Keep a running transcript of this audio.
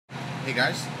Hey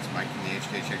guys, it's Mike from the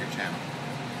HK Checker channel.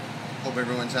 Hope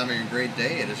everyone's having a great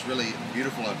day. It is really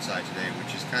beautiful outside today,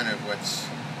 which is kind of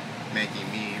what's making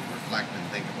me reflect and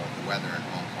think about the weather in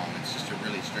Hong Kong. It's just a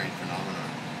really strange phenomenon.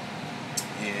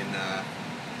 In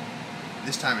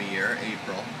this time of year,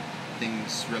 April,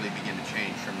 things really begin to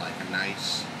change from like a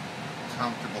nice,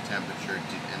 comfortable temperature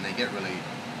and they get really,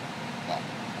 well,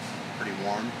 pretty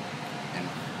warm and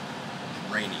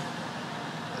rainy.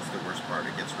 That's the worst part.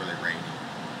 It gets really rainy.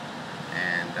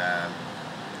 And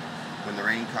when the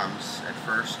rain comes, at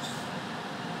first,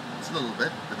 it's a little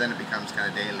bit, but then it becomes kind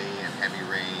of daily and heavy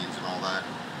rains and all that.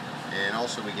 And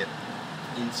also we get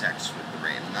insects with the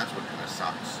rain, and that's what kind of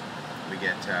sucks. We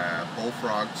get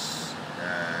bullfrogs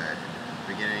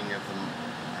beginning of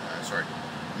the,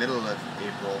 middle of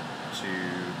April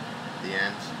to the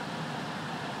end.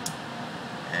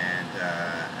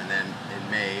 And then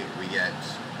in May we get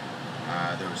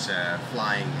those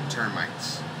flying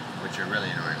termites, which are really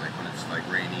annoying. Like when it's like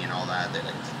rainy and all that, they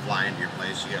like fly into your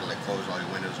place. You gotta like close all your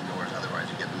windows and doors, otherwise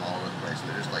you get them all over the place and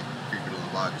they're just like creepy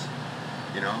little bugs,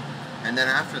 you know? And then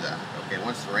after that, okay,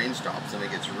 once the rain stops, then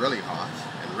it gets really hot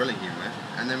and really humid,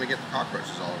 and then we get the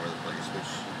cockroaches all over the place, which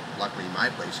luckily my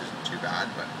place isn't too bad,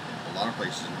 but a lot of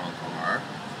places in Hong Kong are,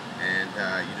 and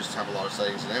you just have a lot of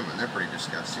sightings of them, and they're pretty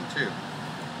disgusting too.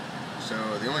 So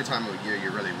the only time of year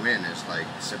you really win is like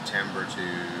September to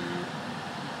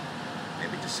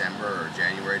maybe December or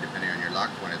January, depending on your luck,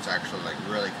 when it's actually like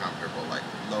really comfortable, like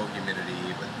low humidity,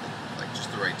 but like just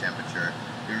the right temperature.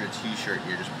 You're in a t-shirt,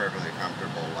 you're just perfectly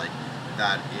comfortable. Like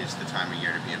that is the time of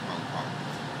year to be in Hong Kong.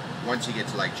 Once you get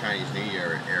to like Chinese New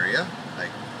Year area,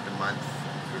 like the month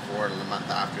before and the month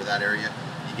after that area,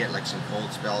 you get like some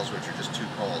cold spells which are just too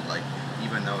cold. Like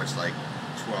even though it's like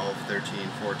 12, 13,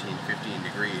 14, 15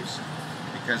 degrees,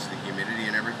 because of the humidity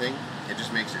and everything, it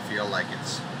just makes it feel like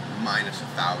it's minus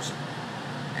 1,000.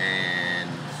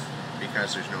 And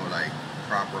because there's no like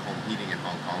proper home heating in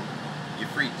Hong Kong, you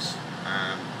freeze.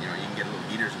 You know, you can get little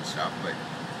heaters and stuff, but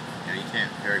you know, you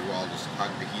can't very well just hug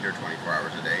the heater 24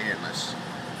 hours a day unless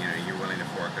you know you're willing to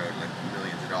fork out like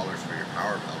millions of dollars for your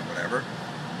power bill or whatever.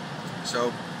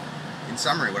 So in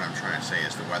summary, what I'm trying to say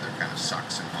is the weather kind of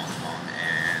sucks in Hong Kong,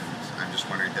 and I'm just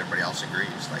wondering if everybody else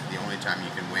agrees. Like the only time you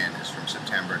can win is from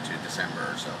September to December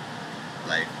or so.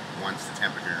 Like once the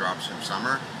temperature drops from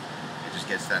summer, it just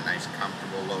gets that nice,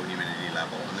 comfortable, low humidity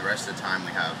level, and the rest of the time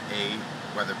we have A,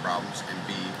 weather problems, and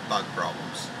B, bug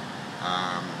problems.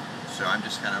 So I'm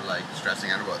just kind of like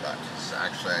stressing out about that. It's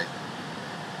actually,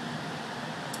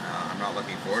 I'm not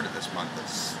looking forward to this month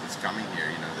that's coming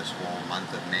here. You know, this whole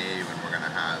month of May when we're going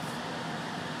to have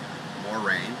more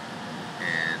rain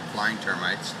and flying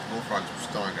termites. Bullfrogs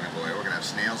still aren't going to go away. We're going to have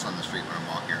snails on the street when I'm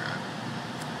walking around.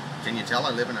 Can you tell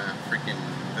I live in a freaking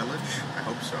village? I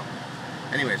hope so.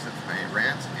 Anyways, that's my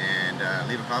rant, and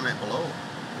leave a comment below.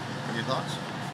 What are your thoughts?